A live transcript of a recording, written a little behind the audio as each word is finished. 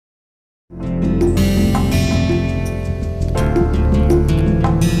So,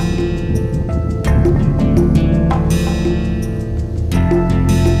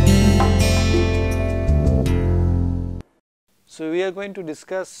 we are going to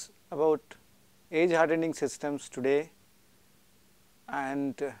discuss about age hardening systems today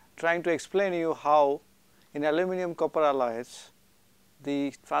and trying to explain you how in aluminum copper alloys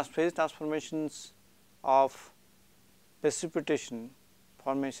the phase transformations of precipitation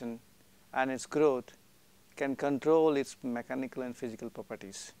formation and its growth can control its mechanical and physical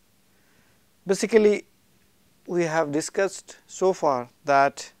properties. Basically, we have discussed so far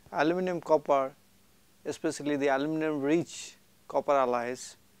that aluminum copper, especially the aluminum rich copper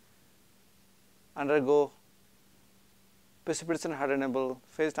alloys, undergo precipitation hardenable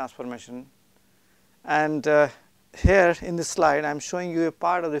phase transformation, and here in this slide I am showing you a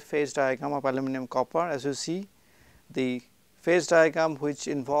part of the phase diagram of aluminum copper. As you see, the phase diagram which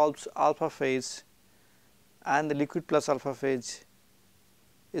involves alpha phase and the liquid plus alpha phase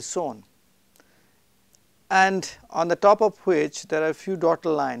is shown, and on the top of which there are a few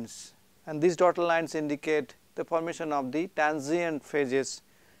dotted lines, and these dotted lines indicate the formation of the transient phases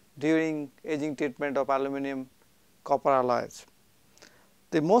during aging treatment of aluminum copper alloys.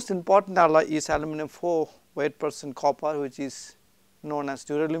 The most important alloy is aluminum 4 weight % copper, which is known as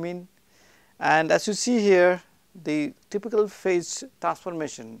duralumin, and as you see here, the typical phase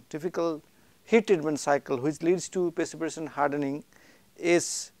transformation, typical heat treatment cycle which leads to precipitation hardening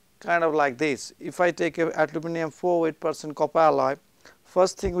is kind of like this. If I take a aluminum 4 weight % copper alloy,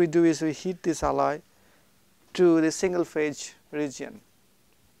 first thing we do is we heat this alloy to the single phase region,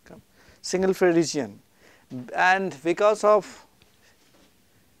 and because of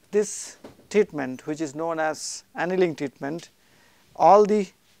this treatment, which is known as annealing treatment, all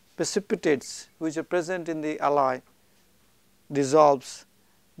the precipitates which are present in the alloy dissolve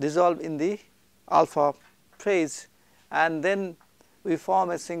in the alpha phase, and then we form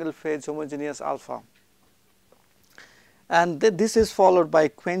a single phase homogeneous alpha, and this is followed by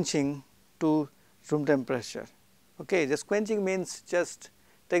quenching to room temperature. Okay, just quenching means just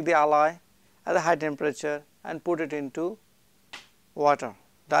take the alloy at a high temperature and put it into water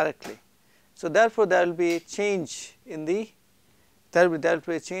directly. So, therefore, there will be a change in the there will be a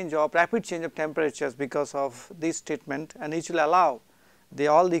rapid change of temperatures because of this treatment, and which will allow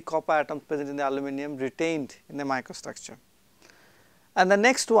all the copper atoms present in the aluminum retained in the microstructure. And the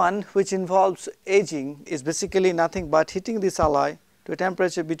next one, which involves aging, is basically nothing but heating this alloy to a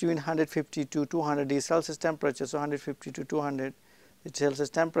temperature between 150 to 200 degrees Celsius temperature. So, 150 to 200 Celsius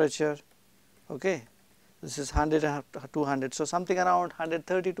temperature, okay. This is 100 and 200. So, something around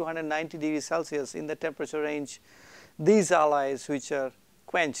 130 to 190 degrees Celsius in the temperature range, these alloys which are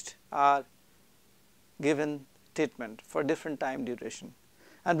quenched are given treatment for different time duration,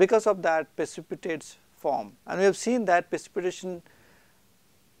 and because of that precipitates form, and we have seen that precipitation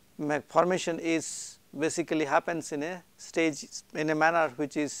formation is basically happens in a stage, in a manner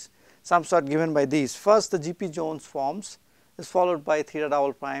which is some sort given by these. First, the GP Jones forms is followed by theta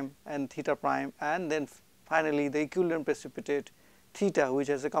double prime and theta prime, and then finally the equilibrium precipitate theta, which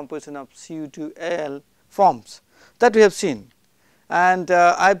has a composition of Cu2Al forms, that we have seen. And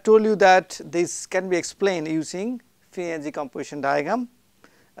I have told you that this can be explained using free energy composition diagram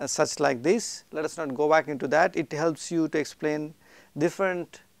such like this. Let us not go back into that. It helps you to explain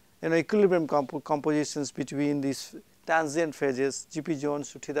different equilibrium compositions between these transient phases GP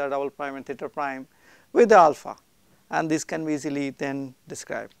Jones to theta double prime and theta prime with the alpha, and this can be easily then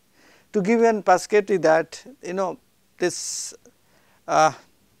described. To give an perspective that this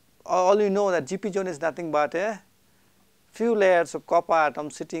all you know that GP Jones is nothing but a few layers of copper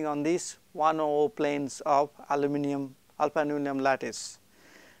atoms sitting on these 100 planes of aluminum alpha aluminum lattice,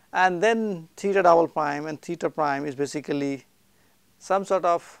 and then theta double prime and theta prime is basically some sort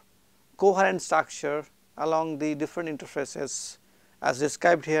of coherent structure along the different interfaces as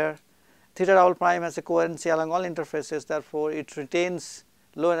described here. Theta double prime has a coherency along all interfaces, therefore, it retains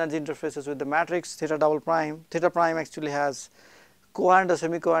low energy interfaces with the matrix. Theta prime actually has coherent or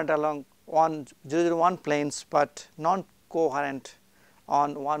semi-coherent along 001 planes, but non-coherent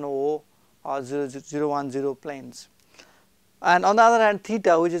on 100 or 010 planes. And on the other hand,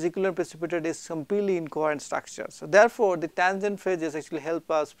 theta, which is equilibrium precipitate, is completely incoherent structure. So, therefore, the tangent phases actually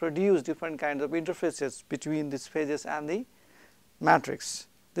help us produce different kinds of interfaces between these phases and the matrix.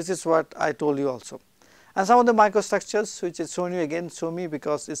 This is what I told you also. And some of the microstructures which is shown you, again show me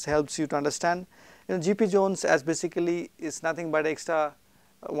because this helps you to understand. GP Jones as basically is nothing but extra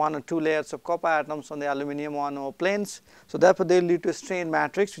 1 or 2 layers of copper atoms on the aluminum 100 planes. So, therefore, they will lead to a strain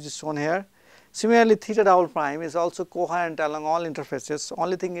matrix which is shown here. Similarly, theta double prime is also coherent along all interfaces.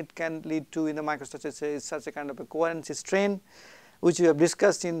 Only thing it can lead to in the microstructure is such a kind of a coherency strain, which we have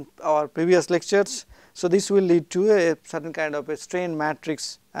discussed in our previous lectures. So, this will lead to a certain kind of a strain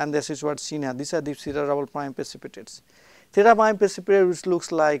matrix, and this is what is seen here. These are the theta double prime precipitates. Theta prime precipitate, which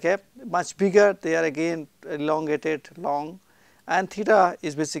looks like a much bigger, they are again elongated, long, and theta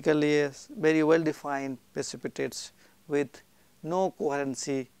is basically a very well defined precipitates with no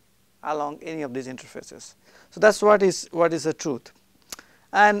coherency along any of these interfaces. So, that is what is the truth.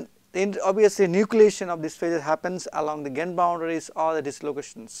 And obviously nucleation of these phases happens along the Gantt boundaries or the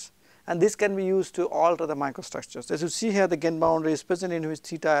dislocations, and this can be used to alter the microstructures. As you see here, the Gantt boundary is present in which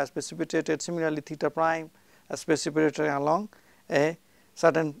theta is precipitated. Similarly, theta prime as precipitated along a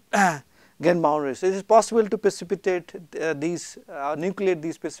certain Gantt boundary. So, it is possible to precipitate these nucleate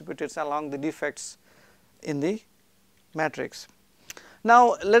these precipitates along the defects in the matrix.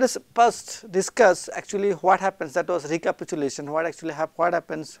 Now, let us first discuss actually what happens. That was recapitulation, what actually what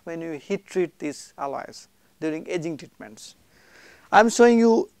happens when you heat treat these alloys during aging treatments. I am showing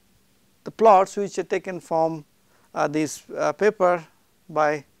you the plots which are taken from this paper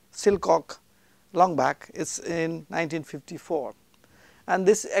by Silcock Longback. It is in 1954, and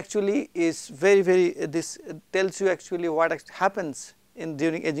this actually is very this tells you actually what happens in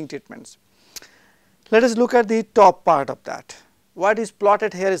during aging treatments. Let us look at the top part of that. What is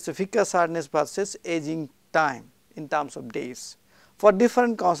plotted here is the Ficker's hardness versus aging time in terms of days for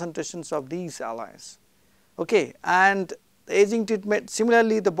different concentrations of these alloys. Okay, and the aging treatment,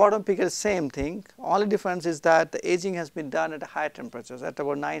 similarly the bottom figure is same thing, only difference is that the aging has been done at higher temperatures at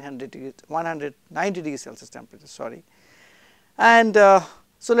about 190 degrees Celsius temperature, sorry. And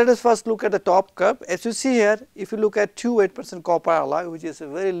so, let us first look at the top curve. As you see here, if you look at 2-8% copper alloy, which is a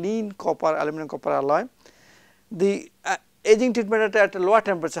very lean copper aluminum copper alloy, the aging treatment at a lower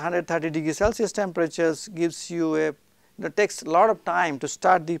temperature 130 degrees Celsius temperatures gives you a takes a lot of time to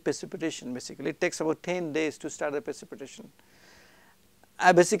start the precipitation. Basically it takes about 10 days to start the precipitation.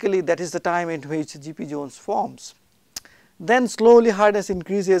 Basically that is the time in which GP Jones forms. Then slowly hardness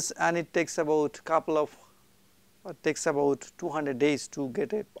increases and it takes about 200 days to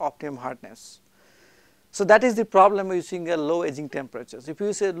get a optimum hardness. So, that is the problem using a low aging temperatures. If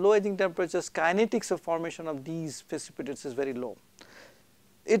you say low aging temperatures, kinetics of formation of these precipitates is very low.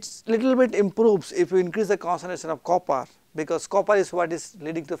 It's little bit improves if you increase the concentration of copper, because copper is what is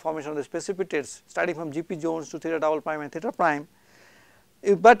leading to the formation of these precipitates starting from GP Jones to theta double prime and theta prime.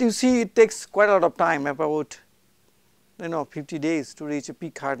 But you see it takes quite a lot of time, about 50 days to reach a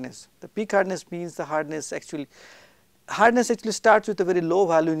peak hardness. The peak hardness means the hardness actually starts with a very low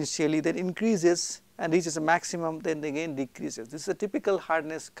value initially, then increases and reaches a maximum, then again decreases. This is a typical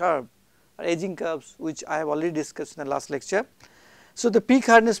hardness curve or aging curves which I have already discussed in the last lecture. So, the peak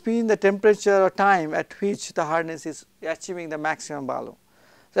hardness means the temperature or time at which the hardness is achieving the maximum value.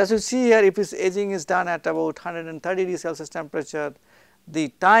 So, as you see here, if its aging is done at about 130 degrees Celsius temperature, the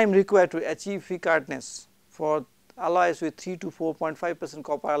time required to achieve peak hardness for alloys with 3 to 4.5%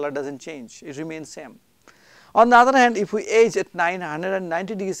 copper alloy does not change, it remains same. On the other hand, if we age at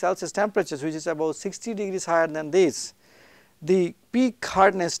 990 degrees Celsius temperatures, which is about 60 degrees higher than this, the peak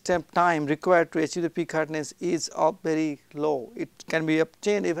hardness time required to achieve the peak hardness is very low. It can be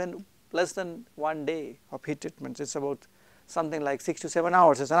obtained even less than 1 day of heat treatment. It is about something like 6 to 7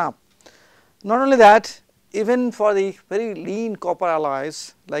 hours is enough. Not only that, even for the very lean copper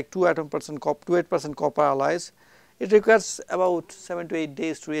alloys like 2-8% copper alloys, it requires about 7 to 8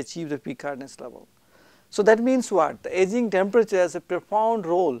 days to achieve the peak hardness level. So, that means what? The aging temperature has a profound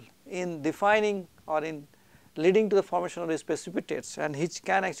role in defining or in leading to the formation of these precipitates, and which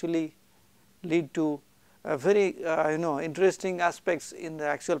can actually lead to very interesting aspects in the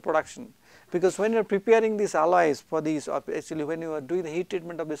actual production. Because when you are preparing these alloys for these, or actually when you are doing the heat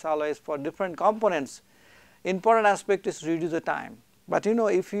treatment of these alloys for different components, important aspect is to reduce the time. But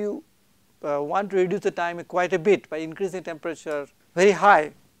if you want to reduce the time quite a bit by increasing temperature very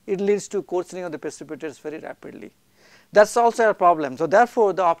high, it leads to coarsening of the precipitates very rapidly. That is also a problem. So,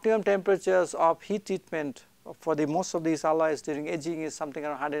 therefore, the optimum temperatures of heat treatment for the most of these alloys during aging is something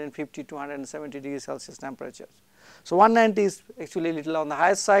around 150 to 170 degrees Celsius temperatures. So, 190 is actually a little on the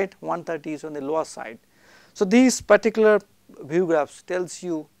higher side, 130 is on the lower side. So, these particular view graphs tells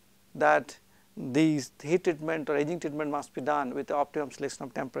you that these heat treatment or aging treatment must be done with the optimum selection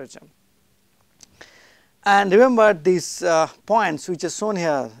of temperature. And remember these points which are shown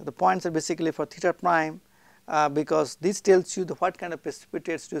here, the points are basically for theta prime, because this tells you what kind of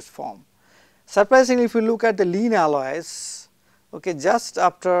precipitates this form. Surprisingly, if you look at the lean alloys, okay, just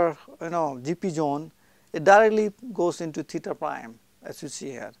after GP zone, it directly goes into theta prime as you see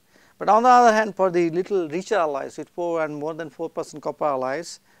here. But on the other hand, for the little richer alloys with 4 and more than 4% copper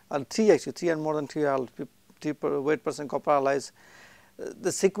alloys, or 3 actually, 3 and more than 3 weight percent copper alloys,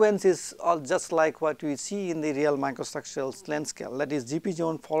 the sequence is all just like what we see in the real microstructural length scale, that is GP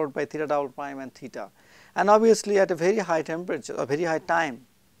zone followed by theta double prime and theta. And obviously at a very high temperature or very high time,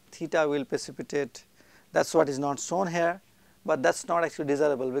 theta will precipitate. That is what is not shown here, but that is not actually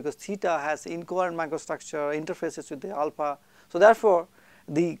desirable because theta has incoherent microstructure interfaces with the alpha. So therefore,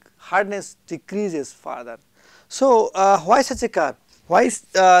 the hardness decreases further. So why such a curve? Why is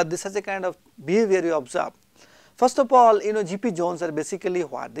this such a kind of behavior you observe? First of all, GP zones are basically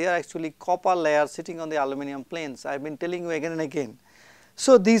what? They are actually copper layers sitting on the aluminum planes. I have been telling you again and again.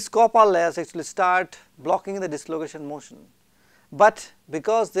 So these copper layers actually start blocking the dislocation motion. But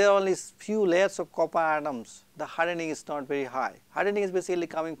because there are only few layers of copper atoms, the hardening is not very high. Hardening is basically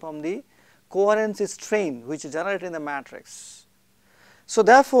coming from the coherence strain which is generated in the matrix. So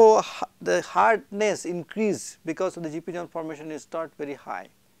therefore, the hardness increase because of the GP zone formation is not very high.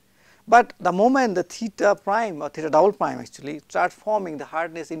 But the moment the theta prime or theta double prime actually start forming, the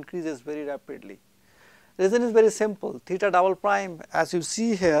hardness increases very rapidly. The reason is very simple. Theta double prime, as you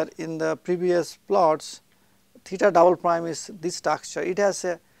see here in the previous plots, theta double prime is this structure. It has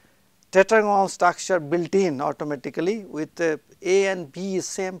a tetragonal structure built in automatically with A and B is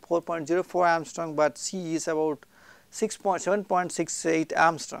same 4.04 Armstrong, but C is about 7.68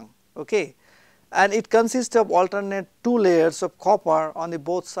 Armstrong. Okay. And it consists of alternate 2 layers of copper on the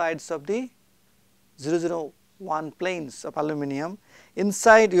both sides of the 001 planes of aluminum.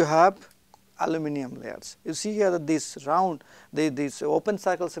 Inside you have aluminum layers. You see here that this round, these open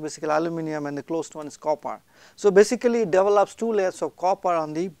circles are basically aluminum and the closed one is copper. So basically it develops 2 layers of copper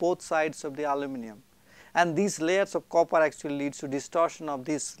on the both sides of the aluminum, and these layers of copper actually leads to distortion of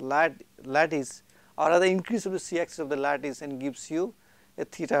this lattice or rather increase of the C axis of the lattice and gives you a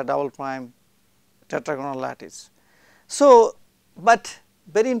theta double prime tetragonal lattice. So, but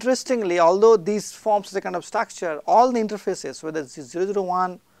very interestingly, although this forms a kind of structure, all the interfaces, whether it is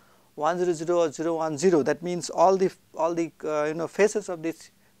 001, 100 or 010, that means all the faces of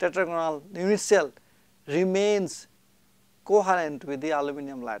this tetragonal unit cell remains coherent with the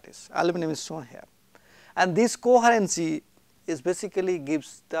aluminum lattice. Aluminum is shown here, and this coherency is basically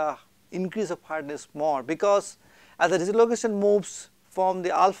gives the increase of hardness more, because as the dislocation moves from the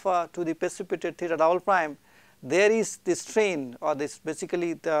alpha to the precipitated theta double prime, there is this strain, or this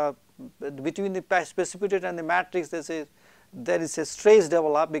basically the between the precipitated and the matrix there is a stress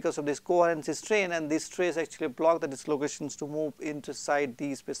developed because of this coherency strain, and this stress actually block the dislocations to move inside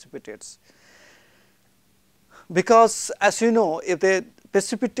these precipitates. Because as you know, if the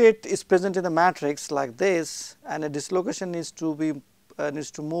precipitate is present in the matrix like this and a dislocation needs to be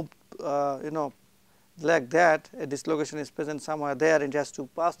move like that, a dislocation is present somewhere there and it has to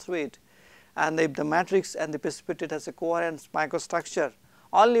pass through it, and if the matrix and the precipitate has a coherent microstructure,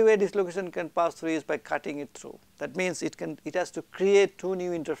 only way dislocation can pass through is by cutting it through. That means it has to create 2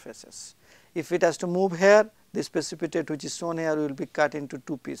 new interfaces. If it has to move here, this precipitate which is shown here will be cut into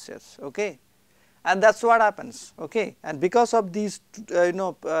 2 pieces, okay, and that is what happens, okay. And because of these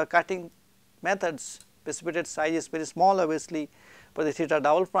cutting methods, precipitate size is very small obviously for the theta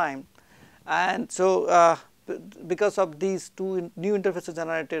double prime, and so because of these 2 new interfaces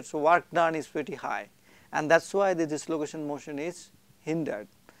generated, so work done is pretty high, and that is why the dislocation motion is hindered.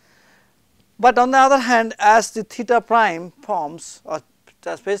 But on the other hand, as the theta prime forms or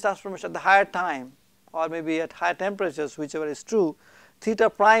phase transformation at the higher time or maybe at higher temperatures, whichever is true, theta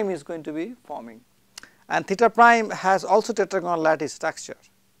prime is going to be forming, and theta prime has also tetragonal lattice structure,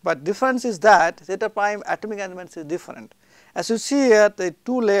 but difference is that theta prime atomic elements is different. As you see here, the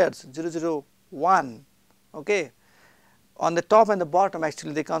 2 layers 001, okay, on the top and the bottom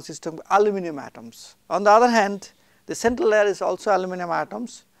actually they consist of aluminum atoms. On the other hand, the central layer is also aluminum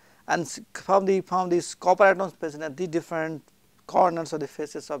atoms, and from these copper atoms present at the different corners or the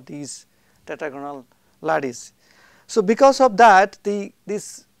faces of these tetragonal lattice. So because of that,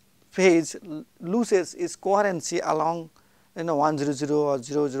 this phase loses its coherency along 100 or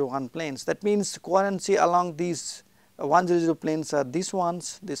 001 planes. That means coherency along these 100 planes are these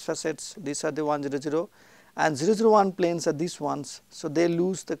ones, these facets, these are the 100, and 001 planes are these ones. So they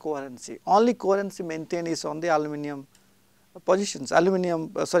lose the coherency. Only coherency maintained is on the aluminum positions, on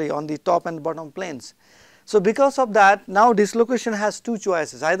the top and bottom planes. So because of that, now dislocation has 2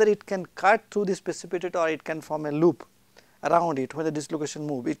 choices, either it can cut through this precipitate or it can form a loop around it. When the dislocation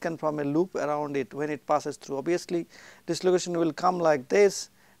move, it can form a loop around it when it passes through. Obviously dislocation will come like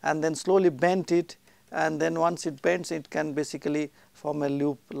this and then slowly bend it, and then once it bends it can basically form a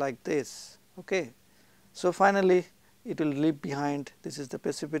loop like this, okay. So finally it will leave behind. This is the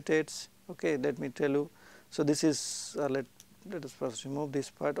precipitates. Okay, let me tell you. So, this is let us first remove this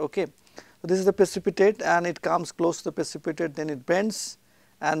part. Okay, so this is the precipitate and it comes close to the precipitate, then it bends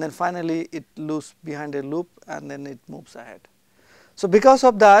and then finally it loops behind a loop and then it moves ahead. So, because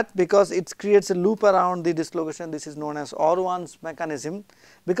of that, because it creates a loop around the dislocation, this is known as Orwan's mechanism.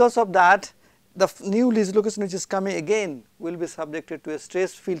 Because of that, the new dislocation which is coming again will be subjected to a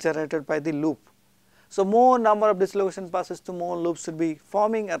stress field generated by the loop. So, more number of dislocation passes to more loops will be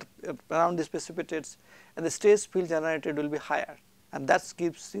forming around these precipitates and the stress field generated will be higher, and that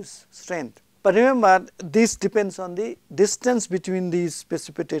gives this strength. But remember, this depends on the distance between these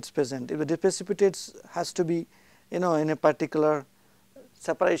precipitates present. If the precipitates has to be in a particular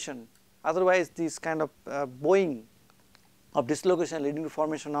separation, otherwise this kind of bowing of dislocation leading to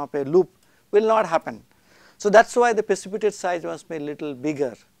formation of a loop will not happen. So, that is why the precipitate size must be a little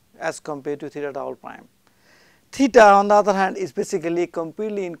bigger as compared to theta double prime. Theta on the other hand is basically a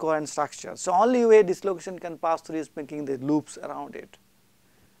completely incoherent structure. So, only way dislocation can pass through is making the loops around it,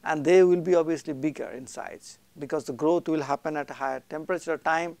 and they will be obviously bigger in size because the growth will happen at a higher temperature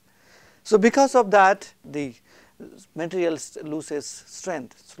time. So, because of that the material loses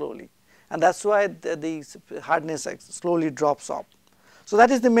strength slowly, and that is why the hardness slowly drops off. So, that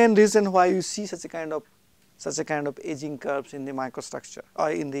is the main reason why you see such a kind of aging curves in the microstructure or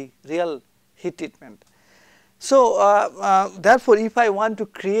in the real heat treatment. So, therefore, if I want to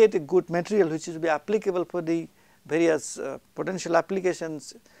create a good material which will be applicable for the various potential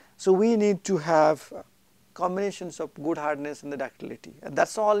applications, so we need to have combinations of good hardness and the ductility, and that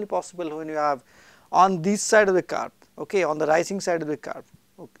is only possible when you have on this side of the curve, okay, on the rising side of the curve.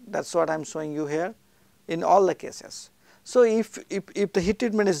 Okay, that is what I am showing you here in all the cases. So, if the heat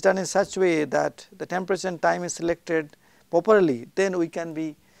treatment is done in such way that the temperature and time is selected properly, then we can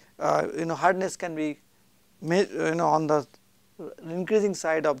be hardness can be on the increasing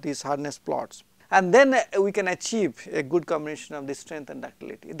side of these hardness plots, and then we can achieve a good combination of the strength and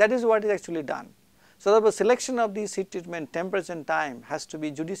ductility. That is what is actually done. So, the selection of these heat treatment temperature and time has to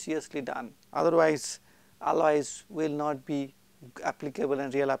be judiciously done, otherwise alloys will not be applicable in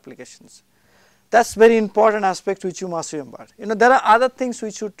real applications. That is very important aspect which you must remember. There are other things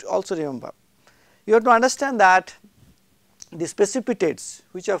which you should also remember. You have to understand that these precipitates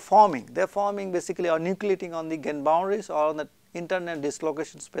which are forming, they are forming basically or nucleating on the grain boundaries or on the internal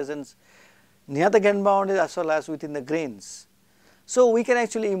dislocations present near the grain boundaries as well as within the grains. So, we can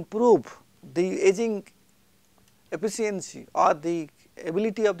actually improve the aging efficiency or the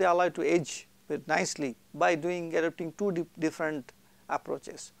ability of the alloy to age very nicely by adopting two different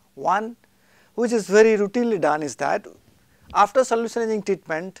approaches. One, which is very routinely done, is that after solution aging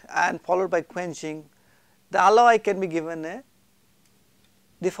treatment and followed by quenching, the alloy can be given a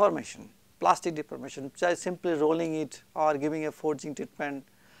deformation, plastic deformation, which is simply rolling it or giving a forging treatment.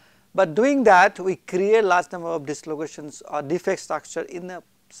 But doing that, we create large number of dislocations or defect structure in the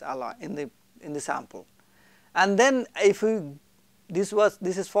alloy in the sample, and then if this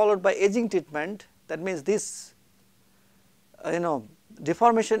is followed by aging treatment, that means this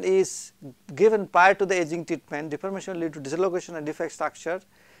deformation is given prior to the aging treatment. Deformation will lead to dislocation and defect structure,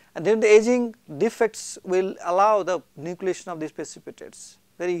 and then the aging defects will allow the nucleation of these precipitates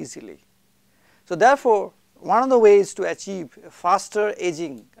very easily. So, therefore, one of the ways to achieve faster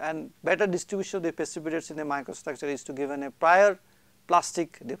aging and better distribution of the precipitates in the microstructure is to give a prior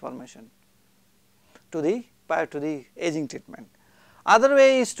plastic deformation prior to the aging treatment. Other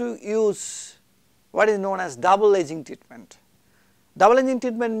way is to use what is known as double aging treatment. Double aging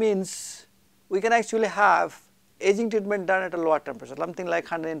treatment means we can actually have aging treatment done at a lower temperature, something like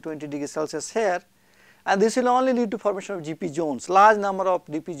 120 degrees Celsius here, and this will only lead to formation of GP zones. Large number of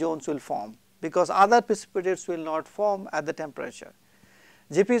DP zones will form because other precipitates will not form at the temperature.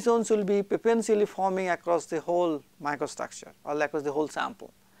 GP zones will be preferentially forming across the whole microstructure or across the whole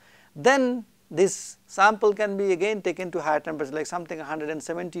sample. Then this sample can be again taken to higher temperature, like something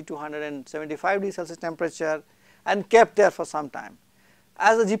 170 to 175 degrees Celsius temperature, and kept there for some time.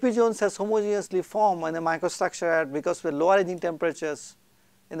 As the GP zones has homogeneously formed in the microstructure because of the lower aging temperatures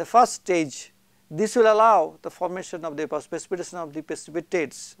in the first stage, this will allow the formation of the precipitation of the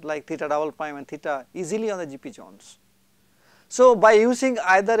precipitates like theta double prime and theta easily on the GP zones. So, by using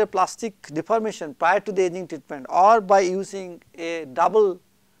either a plastic deformation prior to the aging treatment or by using a double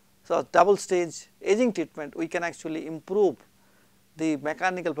stage aging treatment, we can actually improve the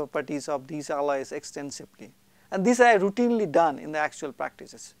mechanical properties of these alloys extensively, and these are routinely done in the actual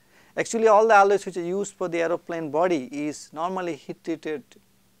practices. Actually, all the alloys which are used for the aeroplane body is normally heat treated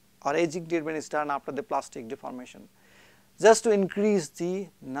or aging treatment is done after the plastic deformation. just to increase the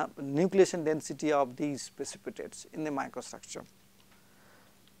nucleation density of these precipitates in the microstructure.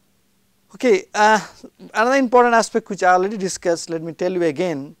 Okay, another important aspect which I already discussed, let me tell you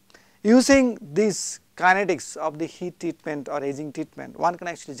again, using this kinetics of the heat treatment or aging treatment, one can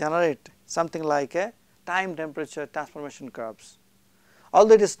actually generate something like a time temperature transformation curves.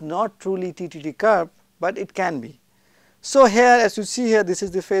 Although it is not truly TTT curve, but it can be. So, here as you see here, this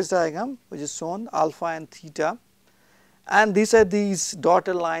is the phase diagram which is shown alpha and theta, and these are these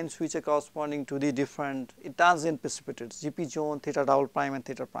dotted lines which are corresponding to the different transient precipitates GP zone, theta double prime and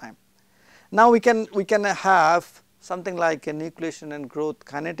theta prime. Now, we can have something like a nucleation and growth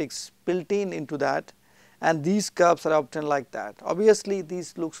kinetics built into that, and these curves are obtained like that. Obviously,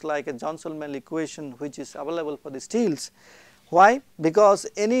 this looks like a Johnson-Mell equation which is available for the steels. Why? Because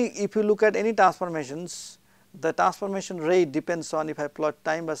if you look at any transformations, the transformation rate depends on, if I plot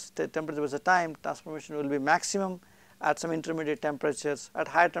time versus temperature versus time, transformation will be maximum at some intermediate temperatures, at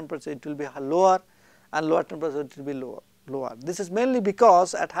higher temperature it will be lower, and lower temperature it will be lower. This is mainly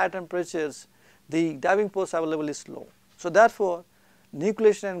because at higher temperatures the diving force available is low. So, therefore,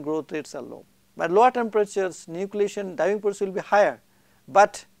 nucleation and growth rates are low, but lower temperatures nucleation diving force will be higher,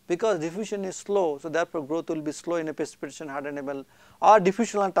 but because diffusion is slow, so therefore growth will be slow in a precipitation hardenable or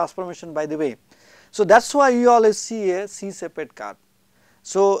diffusional and transformation by the way. So, that is why you always see a C-shaped curve.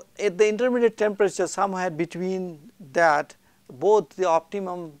 So, at the intermediate temperature somewhere between that, both the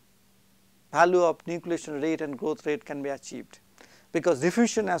optimum value of nucleation rate and growth rate can be achieved, because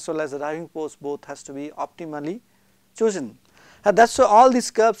diffusion as well as the diving force both has to be optimally chosen. And that is why all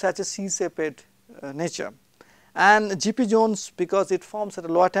these curves have a C-shaped nature. And GP zones, because it forms at a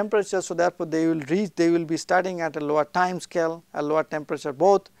lower temperature, so therefore they will be starting at a lower time scale, a lower temperature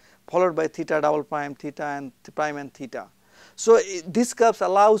both, followed by theta double prime, theta and prime and theta. So, these curves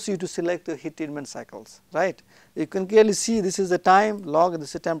allows you to select the heat treatment cycles, right. You can clearly see this is the time log, this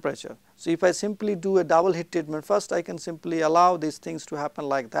is the temperature. So, if I simply do a double heat treatment, first I can simply allow these things to happen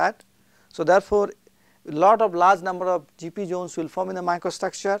like that. So, therefore, large number of GP zones will form in the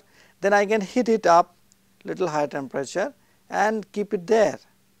microstructure, then I can heat it up little higher temperature and keep it there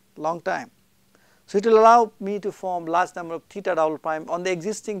long time. So, it will allow me to form large number of theta double prime on the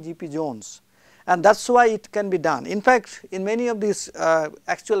existing GP zones, and that is why it can be done. In fact, in many of these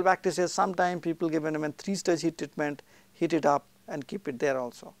actual practices, sometimes people give them a 3-stage heat treatment, heat it up and keep it there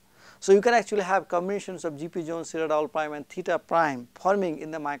also. So, you can actually have combinations of GP zones, theta double prime and theta prime forming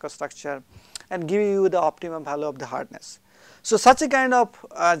in the microstructure and giving you the optimum value of the hardness. So, such a kind of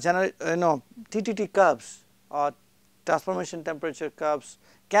TTT curves or transformation temperature curves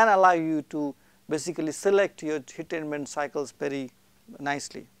can allow you to basically select your heat treatment cycles very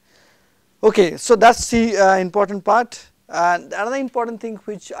nicely. Okay, so that is the important part. And another important thing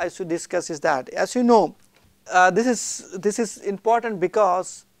which I should discuss is that, as you know, this is important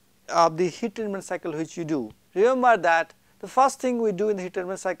because of the heat treatment cycle which you do. Remember that the first thing we do in the heat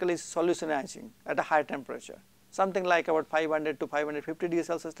treatment cycle is solutionizing at a high temperature, something like about 500 to 550 degrees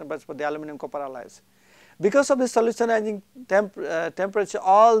Celsius temperature for the aluminum copper alloys. Because of the solutionizing temperature,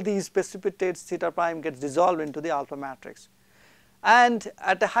 all these precipitates theta prime gets dissolved into the alpha matrix, and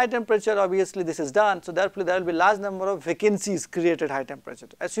at a high temperature obviously this is done. So, therefore, there will be large number of vacancies created at high temperature.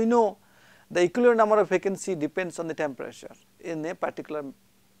 As you know, the equivalent number of vacancy depends on the temperature in a particular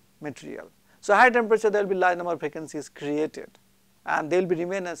material. So, high temperature there will be large number of vacancies created, and they will be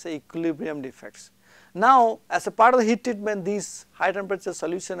remain as equilibrium defects. Now, as a part of the heat treatment, this high temperature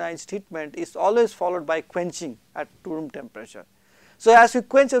solutionized treatment is always followed by quenching at room temperature. So, as we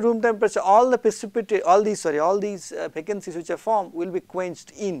quench at room temperature, all the precipitate, all these vacancies which are formed will be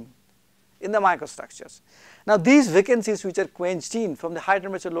quenched in the microstructures. Now, these vacancies which are quenched in from the high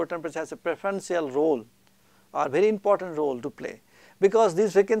temperature low temperature has a preferential role or very important role to play, because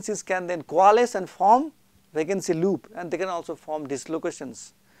these vacancies can then coalesce and form vacancy loop, and they can also form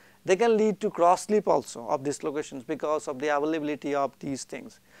dislocations. They can lead to cross slip also of dislocations because of the availability of these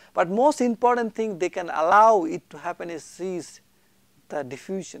things. But most important thing they can allow it to happen is the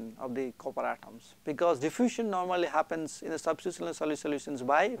diffusion of the copper atoms, because diffusion normally happens in the substitutional and solid solutions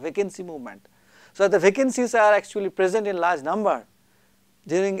by vacancy movement. So, the vacancies are actually present in large number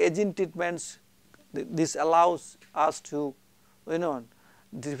during aging treatments. This allows us to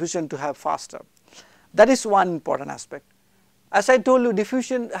diffusion to have faster. That is one important aspect. As I told you,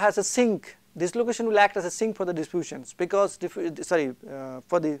 diffusion has a sink. Dislocation will act as a sink for the diffusions, because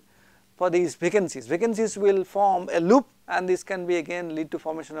for these vacancies. Vacancies will form a loop, and this can be again lead to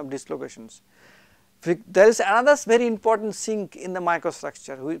formation of dislocations. There is another very important sink in the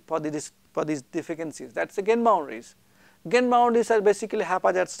microstructure for these vacancies, that is the gain boundaries. Gain boundaries are basically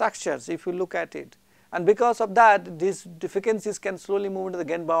haphazard structures if you look at it. and because of that these frequencies can slowly move into the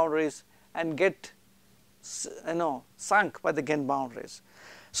gain boundaries and get sunk by the gain boundaries.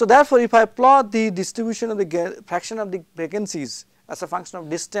 So therefore, if I plot the distribution of the fraction of the frequencies as a function of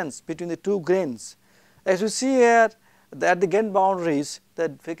distance between the two grains, as you see here at the gain boundaries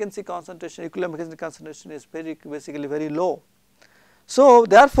the frequency concentration, equilibrium frequency concentration is basically very low. So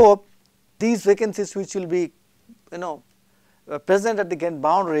therefore, these frequencies which will be present at the gain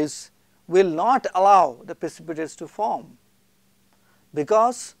boundaries will not allow the precipitates to form,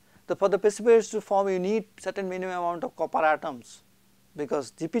 because for the precipitates to form you need certain minimum amount of copper atoms,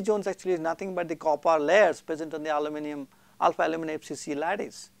 because GP zones actually is nothing but the copper layers present on the alpha aluminum FCC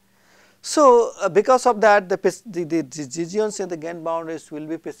lattice. So because of that the G zones in the gain boundaries will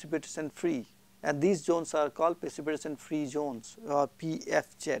be precipitation free, and these zones are called precipitation free zones or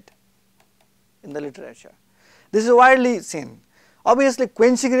PFZ in the literature. This is widely seen. Obviously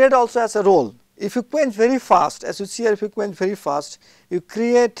quenching rate also has a role. If you quench very fast, as you see here, if you quench very fast, you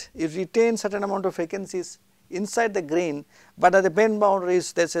retain certain amount of frequencies inside the grain, but at the gain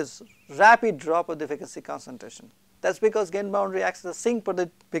boundaries there is a rapid drop of the frequency concentration. That is because gain boundary acts as a sink for the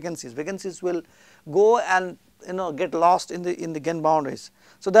frequencies. Frequencies will go and get lost in the gain boundaries.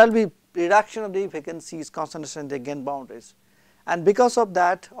 So there will be reduction of the frequencies concentration in the gain boundaries, and because of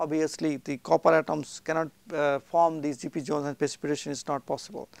that obviously the copper atoms cannot form these GP zones and precipitation is not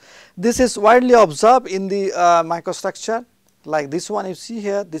possible. This is widely observed in the microstructure, like this one you see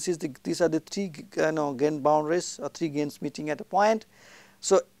here. These are the three gain boundaries or three gains meeting at a point.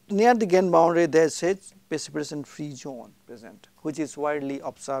 So near the gain boundary there is a precipitation free zone present, which is widely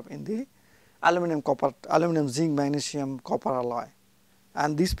observed in the aluminum zinc magnesium copper alloy,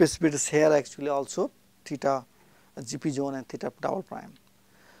 and these precipitates here actually also theta GP zone and theta double prime.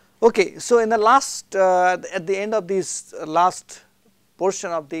 Okay, so in the last at the end of this last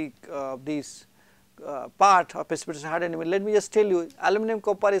portion of the part of precipitation hardening, let me just tell you, aluminum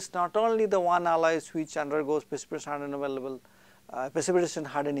copper is not only the one alloys which undergoes precipitation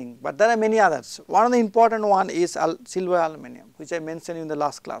hardening, but there are many others. One of the important one is silver aluminum, which I mentioned in the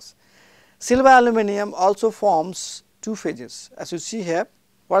last class. Silver aluminum also forms two phases, as you see here.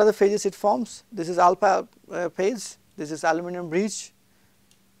 What are the phases it forms? This is alpha phase, this is aluminum bridge.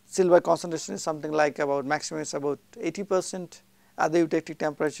 Silver concentration is something like about maximum is about 80% at the eutectic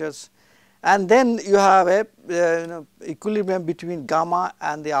temperatures, and then you have a equilibrium between gamma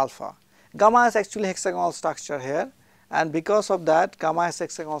and the alpha. Gamma is actually hexagonal structure here, and because of that gamma is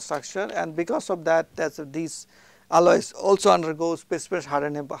hexagonal structure, and because of that these alloys also undergoes precipitation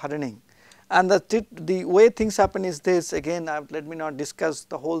hardening. And the way things happen is this, again let me not discuss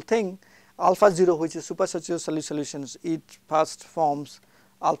the whole thing. Alpha 0, which is supersaturated solutions, it first forms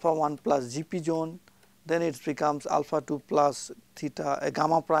alpha 1 plus GP zone, then it becomes alpha 2 plus theta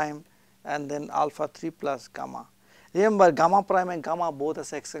gamma prime, and then alpha 3 plus gamma. Remember, gamma prime and gamma both has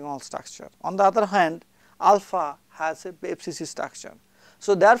hexagonal structure. On the other hand, alpha has a FCC structure.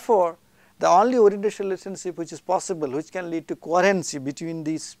 So therefore, the only orientation relationship which is possible, which can lead to coherency between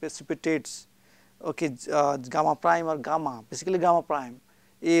these precipitates, okay, gamma prime or gamma, basically gamma prime,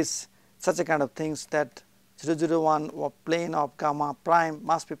 is such a kind of things that 001 plane of gamma prime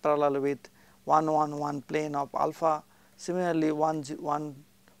must be parallel with 111 plane of alpha. Similarly, 1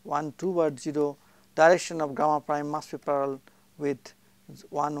 toward 0 direction of gamma prime must be parallel with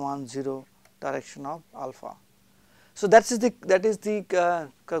 110 direction of alpha. So that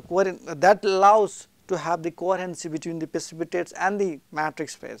allows to have the coherency between the precipitates and the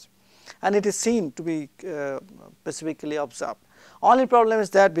matrix phase, and it is seen to be specifically observed. Only problem is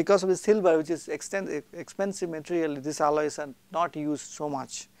that because of the silver, which is expensive material, these alloys are not used so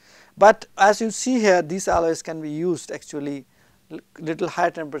much. But as you see here, these alloys can be used actually little higher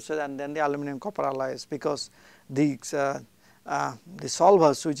temperature than the aluminum copper alloys, because the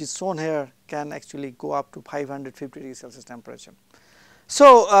solvers which is shown here can actually go up to 550 degrees Celsius temperature.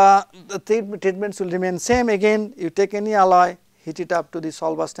 So the treatments will remain same. Again, you take any alloy, heat it up to the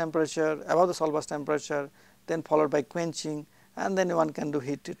solver's temperature, above the solver's temperature, then followed by quenching, and then one can do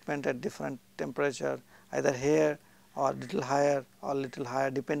heat treatment at different temperature, either here or little higher or little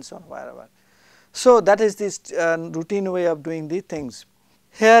higher, depends on wherever. So that is this routine way of doing the things.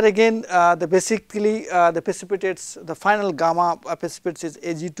 Here again basically the precipitates, the final gamma precipitates is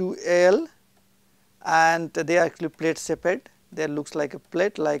Ag2Al, and they are actually plate separate. There looks like a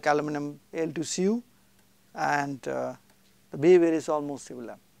plate like aluminum Al2Cu, and the behavior is almost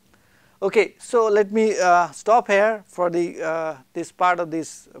similar. Okay, so let me stop here for the this part of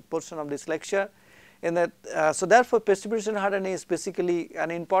this portion of this lecture. In that, so therefore, precipitation hardening is basically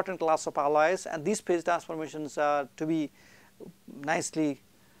an important class of alloys, and these phase transformations are to be nicely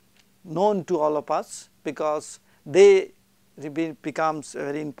known to all of us, because they becomes a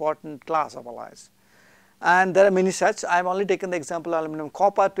very important class of alloys. And there are many such. I have only taken the example of aluminum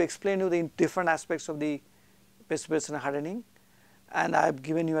copper to explain you the different aspects of the precipitation hardening, and I have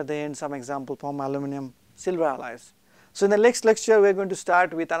given you at the end some example from aluminum silver alloys. So, in the next lecture we are going to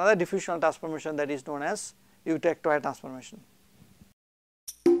start with another diffusional transformation that is known as Utrecht-Toye transformation.